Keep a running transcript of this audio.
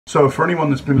So for anyone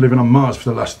that's been living on Mars for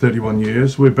the last 31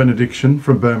 years, we're Benediction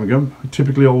from Birmingham, a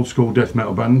typically old school death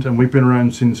metal band, and we've been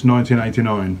around since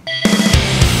 1989.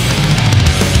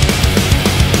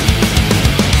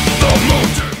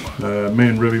 Me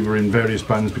and Ruby were in various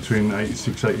bands between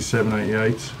 86, 87,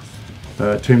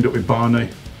 88. Teamed up with Barney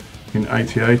in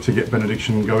 88 to get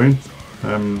Benediction going.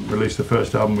 Released the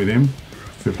first album with him.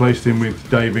 Replaced him with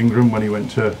Dave Ingram when he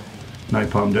went to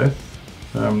Napalm Death.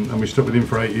 And we stuck with him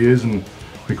for 8 years and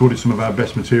recorded some of our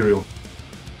best material.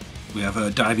 We have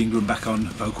Dave Ingram back on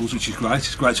vocals, which is great.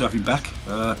 It's great to have him back.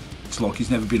 It's like he's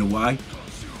never been away.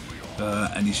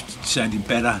 And he's sounding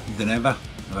better than ever,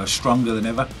 stronger than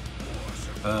ever.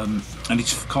 And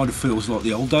it kind of feels like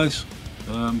the old days.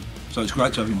 So it's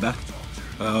great to have him back.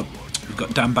 We've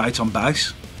got Dan Bates on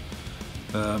bass.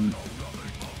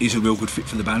 He's a real good fit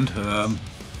for the band.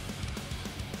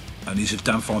 And he's a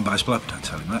damn fine bass player, don't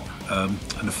tell him that.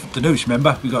 And the newest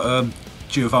member, we've got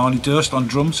Giovanni Durst on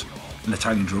drums, an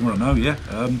Italian drummer, I know, yeah.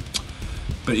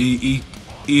 But he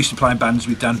used to play in bands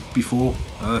with Dan before,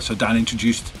 so Dan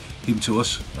introduced him to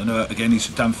us. And again, he's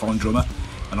a damn fine drummer.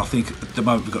 And I think at the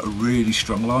moment we've got a really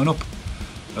strong lineup,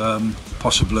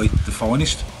 possibly the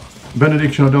finest.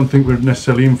 Benediction, I don't think we're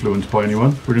necessarily influenced by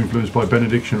anyone. We're influenced by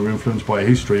Benediction, we're influenced by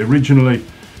history. Originally,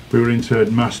 we were into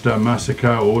Master,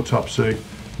 Massacre, Autopsy,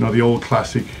 you know, the old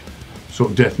classic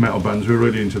sort of death metal bands. We were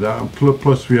really into that. And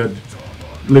plus we had,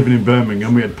 living in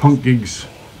Birmingham, we had punk gigs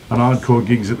and hardcore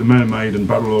gigs at the Mermaid and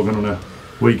Battle Organ on a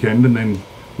weekend, and then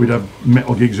we'd have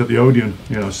metal gigs at the Odeon,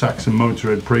 you know, Saxon,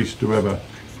 Motorhead, Priest, whoever.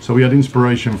 So we had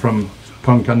inspiration from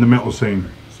punk and the metal scene.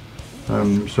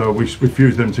 So we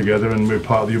fused them together, and we're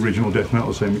part of the original death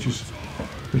metal scene,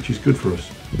 which is good for us.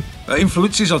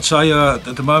 Influences, I'd say at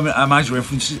the moment our major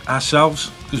influences ourselves,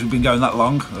 because we've been going that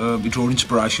long. We draw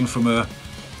inspiration from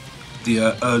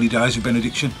the early days of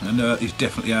Benediction, and it's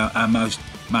definitely our most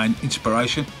main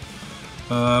inspiration.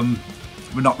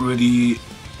 We're not really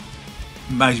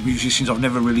major musicians. I've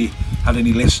never really had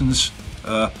any lessons.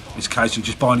 It's a case of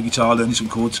just buying a guitar, learning some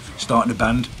chords, starting a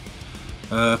band,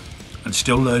 and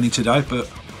still learning today.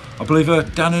 But I believe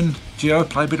Dan and Gio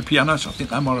play a bit of piano, so I think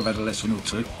they might have had a lesson or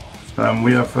two.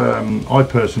 We have, I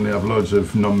personally have loads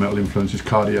of non-metal influences: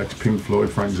 Cardiacs, Pink Floyd,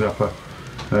 Frank Zappa.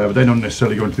 But they don't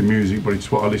necessarily go into the music, but it's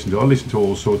what I listen to. I listen to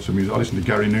all sorts of music. I listen to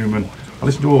Gary Newman. I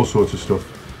listen to all sorts of stuff.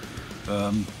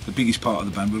 The biggest part of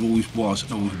the band always was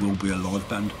and always will be a live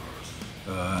band.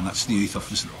 And that's the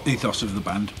ethos of the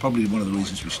band. Probably one of the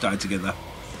reasons we've stayed together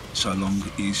so long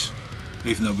is,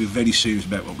 even though we're very serious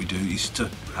about what we do, is to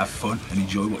have fun and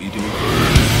enjoy what you're doing.